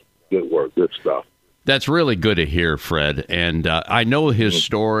 Flash. Good work, good stuff. That's really good to hear, Fred. And I know his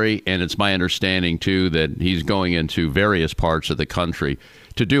story, and it's my understanding, too, that he's going into various parts of the country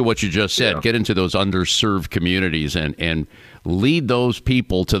to do what you just said, get into those underserved communities and lead those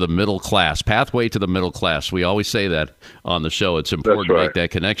people to the middle class, pathway to the middle class. We always say that on the show. It's important to make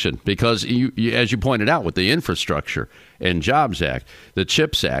that connection because, you, as you pointed out, with the Infrastructure and Jobs Act, the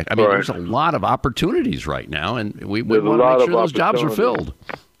CHIPS Act, I mean, there's a lot of opportunities right now, and we want to make sure those jobs are filled.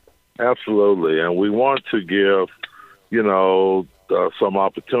 Absolutely, and we want to give, some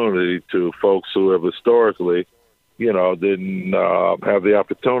opportunity to folks who have historically, didn't have the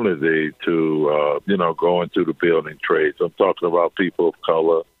opportunity to, go into the building trades. I'm talking about people of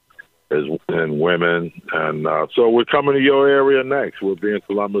color and women, and so we're coming to your area next. We'll be in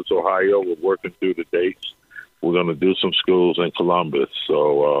Columbus, Ohio. We're working through the dates. We're going to do some schools in Columbus,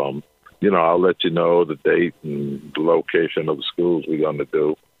 so I'll let you know the date and the location of the schools we're going to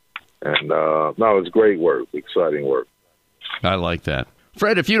do. And, it's great work, exciting work. I like that.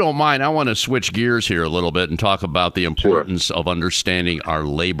 Fred, if you don't mind, I want to switch gears here a little bit and talk about the importance of understanding our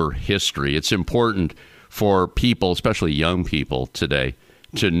labor history. It's important for people, especially young people today,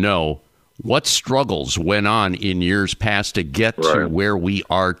 to know what struggles went on in years past to get to where we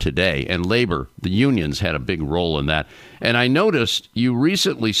are today. And labor, the unions had a big role in that. And I noticed you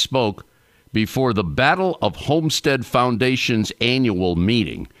recently spoke before the Battle of Homestead Foundation's annual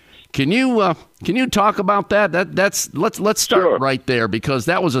meeting. Can you talk about that? Let's start right there because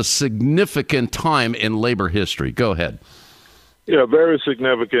that was a significant time in labor history. Go ahead. Yeah, very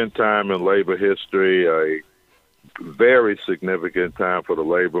significant time in labor history. A very significant time for the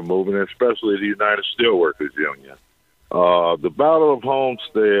labor movement, especially the United Steelworkers Union. The Battle of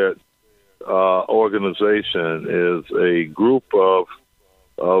Homestead organization is a group of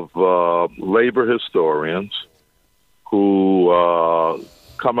labor historians who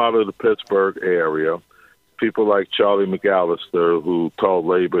come out of the Pittsburgh area, people like Charlie McAllister, who taught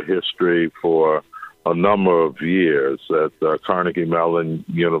labor history for a number of years at Carnegie Mellon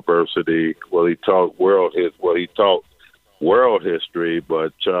University. Well, he taught world history,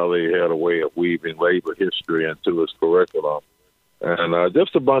 but Charlie had a way of weaving labor history into his curriculum. And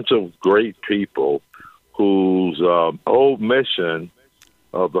just a bunch of great people whose old mission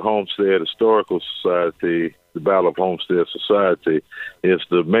of the Homestead Historical Society, the Battle of Homestead Society, is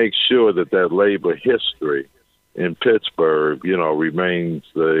to make sure that labor history in Pittsburgh, remains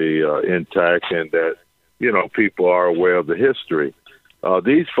intact and that, people are aware of the history.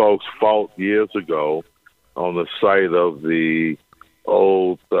 These folks fought years ago on the site of the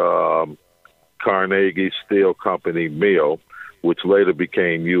old Carnegie Steel Company mill, which later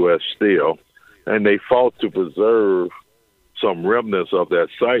became U.S. Steel, and they fought to preserve some remnants of that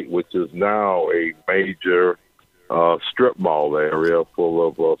site, which is now a major strip mall area full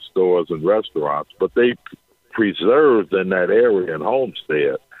of stores and restaurants. But they preserved in that area in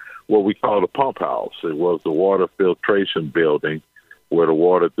Homestead what we call the pump house. It was the water filtration building where the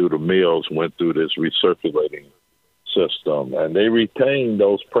water through the mills went through this recirculating system. And they retained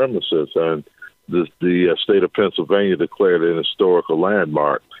those premises, and the state of Pennsylvania declared it an historical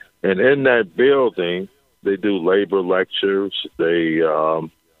landmark. And in that building, they do labor lectures. They,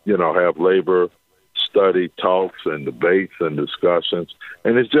 have labor study talks and debates and discussions.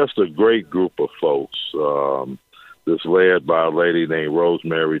 And it's just a great group of folks that's led by a lady named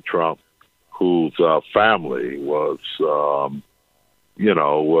Rosemary Trump, whose family was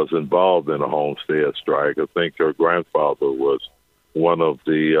involved in the Homestead strike. I think her grandfather was one of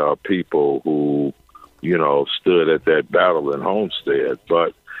the people who, stood at that battle in Homestead.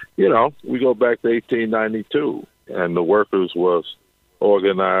 But, we go back to 1892, and the workers was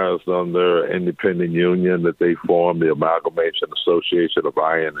organized under an independent union that they formed, the Amalgamation Association of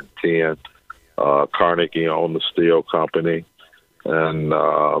Iron and Tin. Carnegie owned the steel company, and,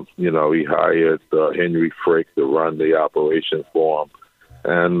 he hired Henry Frick to run the operation for him.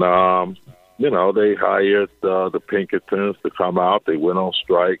 And, they hired the Pinkertons to come out. They went on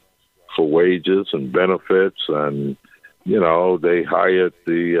strike for wages and benefits, and, they hired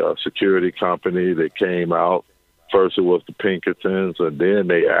the security company that came out. First it was the Pinkertons, and then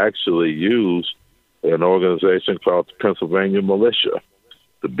they actually used an organization called the Pennsylvania Militia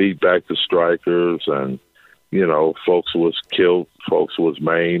to beat back the strikers, and, folks was killed, folks was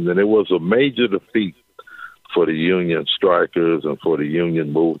maimed, and it was a major defeat for the union strikers and for the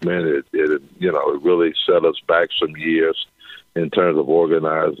union movement. It really set us back some years in terms of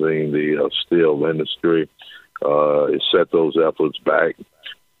organizing the steel industry. It set those efforts back.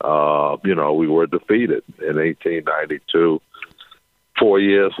 We were defeated in 1892. 4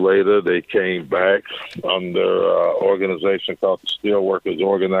 years later, they came back under an organization called the Steelworkers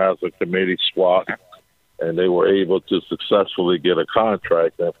Organizing Committee, SWAT, and they were able to successfully get a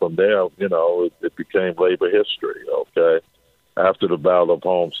contract. And from there, it became labor history, okay? After the Battle of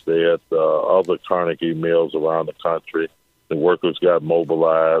Homestead, other Carnegie Mills around the country, the workers got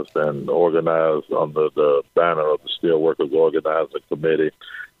mobilized and organized under the banner of the Steelworkers Organizing Committee.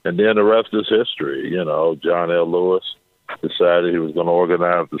 And then the rest is history. John L. Lewis decided he was going to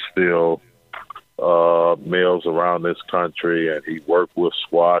organize the steel mills around this country, and he worked with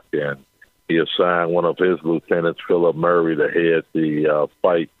SWAT, and he assigned one of his lieutenants, Philip Murray, to head the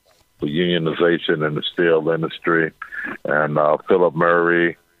fight for unionization in the steel industry. And Philip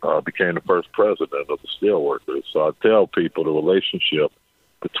Murray became the first president of the steelworkers. So I tell people the relationship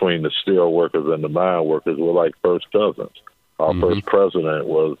between the steelworkers and the mine workers were like first cousins. Our first president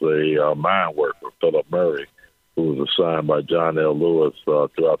was a mine worker, Philip Murray, who was assigned by John L. Lewis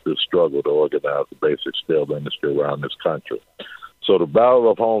throughout this struggle to organize the basic steel industry around this country. So the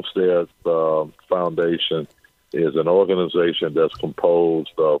Battle of Homestead Foundation is an organization that's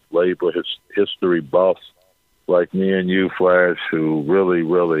composed of labor history buffs like me and you, Flash, who really,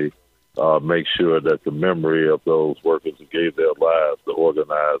 really make sure that the memory of those workers who gave their lives to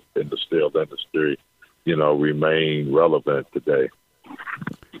organize in the steel industry, remain relevant today.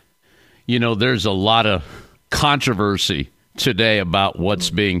 There's a lot of controversy today about what's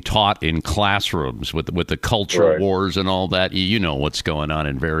being taught in classrooms with the culture wars and all that. You know what's going on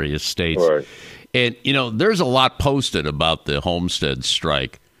in various states. Right. And, there's a lot posted about the Homestead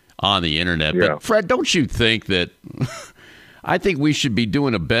strike on the internet. Yeah. But, Fred, don't you think that I think we should be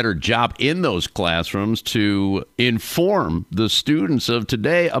doing a better job in those classrooms to inform the students of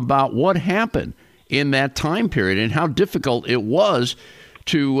today about what happened in that time period and how difficult it was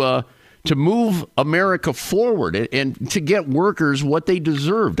to move America forward and to get workers what they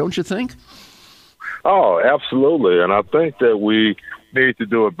deserve, don't you think? Oh, absolutely. And I think that we need to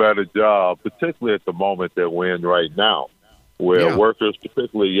do a better job, particularly at the moment that we're in right now, where workers,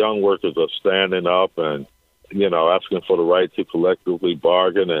 particularly young workers, are standing up and, asking for the right to collectively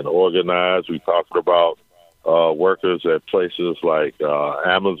bargain and organize. We talked about workers at places like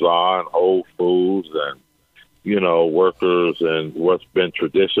Amazon, Whole Foods, and workers in what's been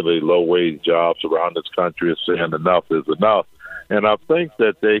traditionally low-wage jobs around this country is saying enough is enough. And I think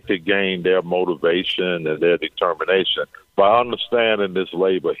that they could gain their motivation and their determination by understanding this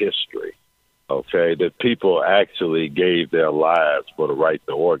labor history, okay, that people actually gave their lives for the right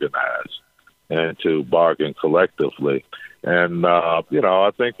to organize and to bargain collectively. And,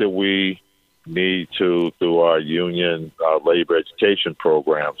 I think that we need to, through our union labor education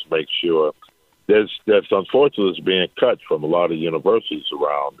programs, make sure that's unfortunately is being cut from a lot of universities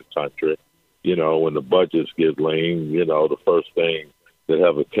around the country. When the budgets get lean, the first thing that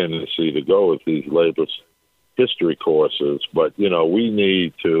have a tendency to go is these labor history courses. But, we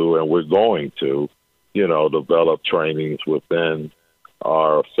need to, and we're going to, develop trainings within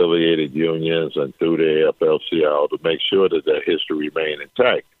our affiliated unions and through the AFL-CIO to make sure that that history remain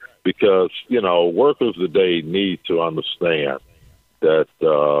intact. Because, workers today need to understand that,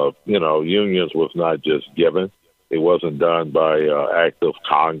 unions was not just given. It wasn't done by act of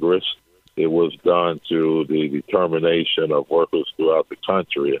Congress. It was done through the determination of workers throughout the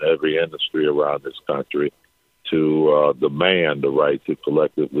country and every industry around this country to demand the right to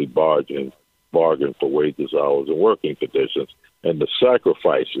collectively bargain for wages, hours, and working conditions, and the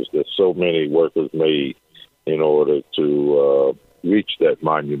sacrifices that so many workers made in order to reach that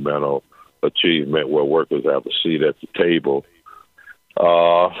monumental achievement where workers have a seat at the table,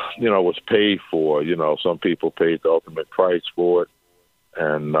 was paid for. Some people paid the ultimate price for it.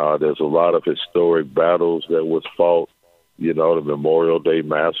 And there's a lot of historic battles that was fought, the Memorial Day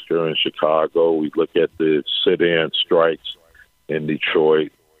Massacre in Chicago. We look at the sit-in strikes in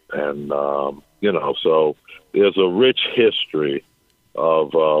Detroit. And, so there's a rich history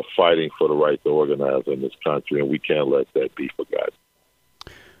of fighting for the right to organize in this country, and we can't let that be forgotten.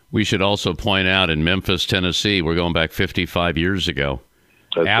 We should also point out in Memphis, Tennessee, we're going back 55 years ago.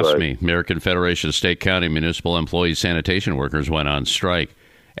 That's AFSCME, right. American Federation of State, County, Municipal Employees, Sanitation Workers, went on strike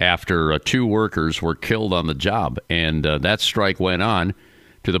after 2 workers were killed on the job. And that strike went on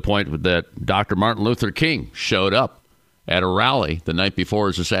to the point that Dr. Martin Luther King showed up at a rally the night before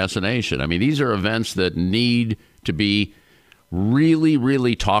his assassination. I mean, these are events that need to be really,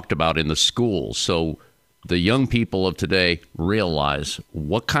 really talked about in the schools so the young people of today realize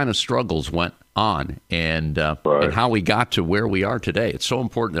what kind of struggles went on and how we got to where we are today. It's so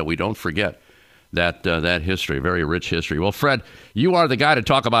important that we don't forget that history, very rich history. Well, Fred, you are the guy to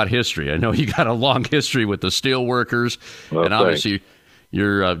talk about history. I know you got a long history with the steel workers, and obviously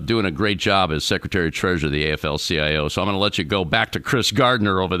you're doing a great job as Secretary Treasurer of the AFL-CIO. So I'm going to let you go back to Chris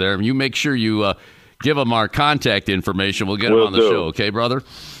Gardner over there, and you make sure you give them our contact information. We'll get them on the show. Okay, brother?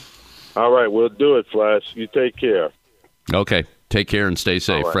 All right, we'll do it, Flash. You take care. Okay. Take care and stay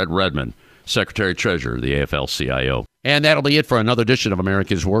safe. Right. Fred Redmond, Secretary-Treasurer of the AFL-CIO. And that'll be it for another edition of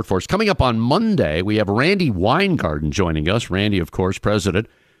America's Workforce. Coming up on Monday, we have Randy Weingarten joining us. Randy, of course, president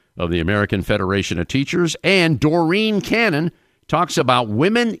of the American Federation of Teachers. And Doreen Cannon talks about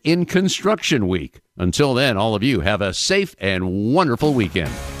Women in Construction Week. Until then, all of you have a safe and wonderful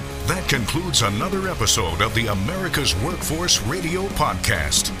weekend. That concludes another episode of the America's Workforce Radio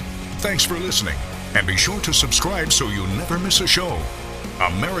Podcast. Thanks for listening, and be sure to subscribe so you never miss a show.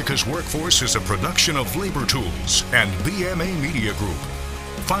 America's Workforce is a production of Labor Tools and BMA Media Group.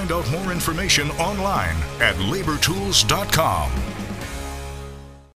 Find out more information online at labortools.com.